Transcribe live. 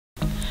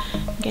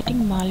Getting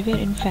malware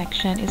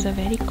infection is a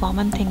very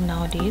common thing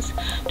nowadays.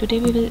 Today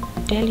we will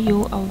tell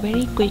you a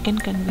very quick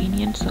and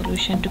convenient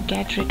solution to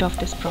get rid of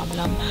this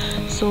problem.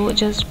 So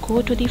just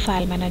go to the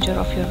file manager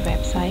of your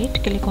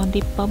website, click on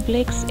the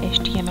public's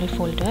HTML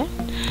folder,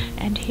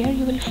 and here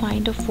you will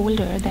find a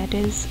folder that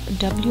is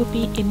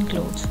WP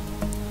includes.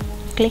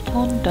 Click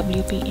on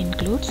WP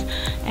includes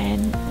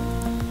and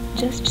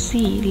just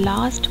see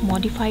last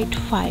modified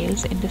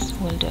files in this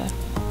folder.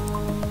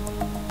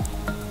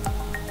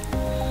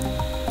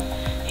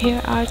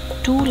 Here are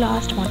two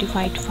last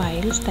modified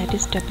files, that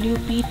is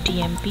WP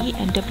TMP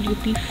and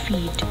WP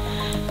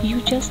feed.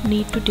 You just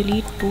need to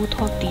delete both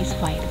of these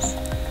files.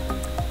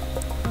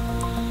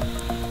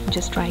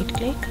 Just right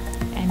click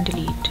and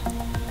delete.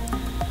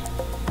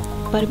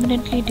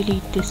 Permanently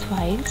delete these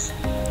files.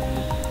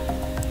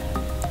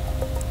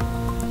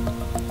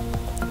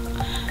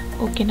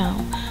 Okay, now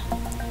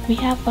we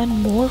have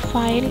one more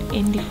file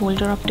in the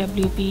folder of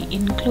WP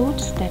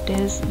includes, that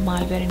is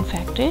malware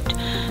infected.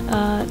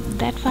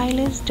 That file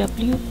is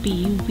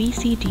WP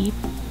VCD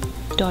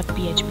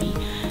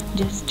 .php.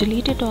 Just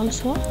delete it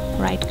also,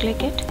 right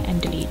click it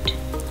and delete.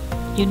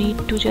 You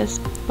need to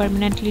just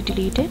permanently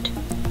delete it.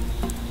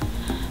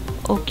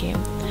 Okay,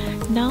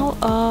 now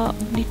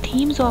the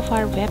themes of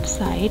our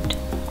website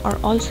are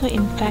also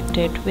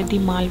infected with the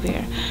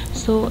malware,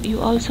 so you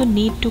also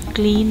need to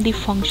clean the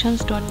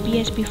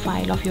functions.php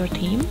file of your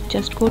theme.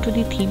 Just go to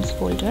the themes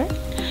folder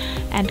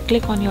and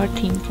click on your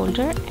theme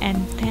folder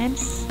and then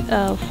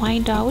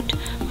find out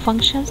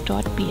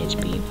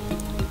functions.php.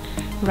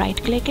 Right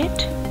click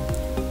it,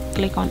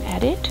 click on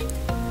edit,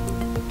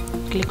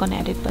 click on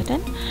edit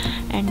button,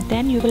 and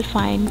then you will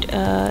find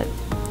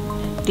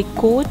the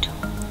code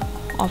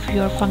of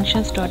your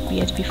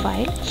functions.php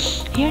file.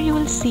 Here you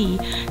will see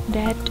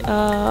that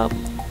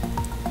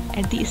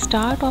at the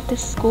start of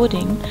this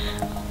coding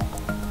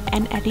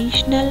an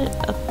additional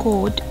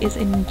code is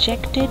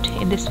injected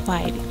in this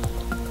file.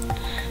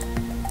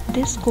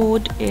 This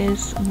code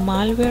is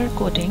malware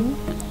coding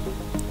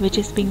which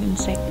is being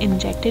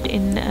injected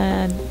in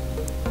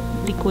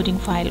the coding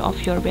file of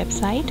your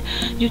website.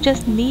 You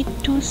just need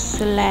to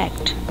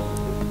select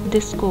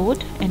this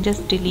code and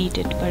just delete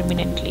it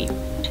permanently.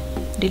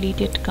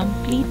 Delete it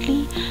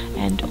completely,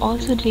 and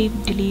also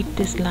delete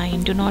this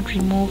line. Do not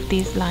remove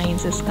these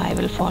lines, the sky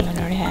will fall on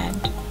our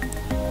head.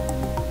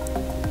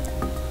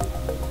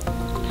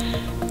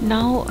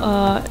 Now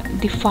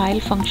the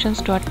file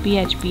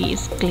functions.php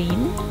is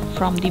clean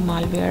from the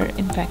malware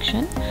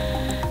infection.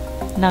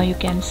 Now you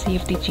can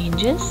save the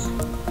changes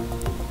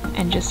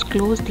and just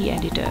close the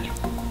editor.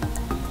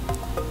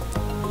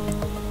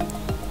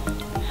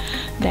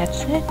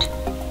 That's it.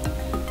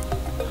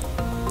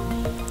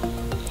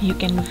 You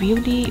can view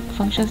the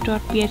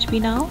functions.php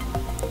now.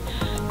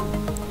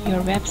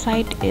 Your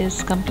website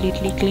is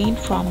completely clean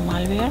from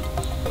malware.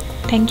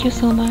 Thank you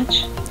so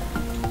much.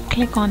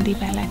 Click on the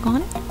bell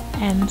icon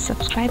and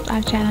subscribe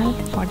our channel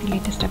for the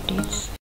latest updates.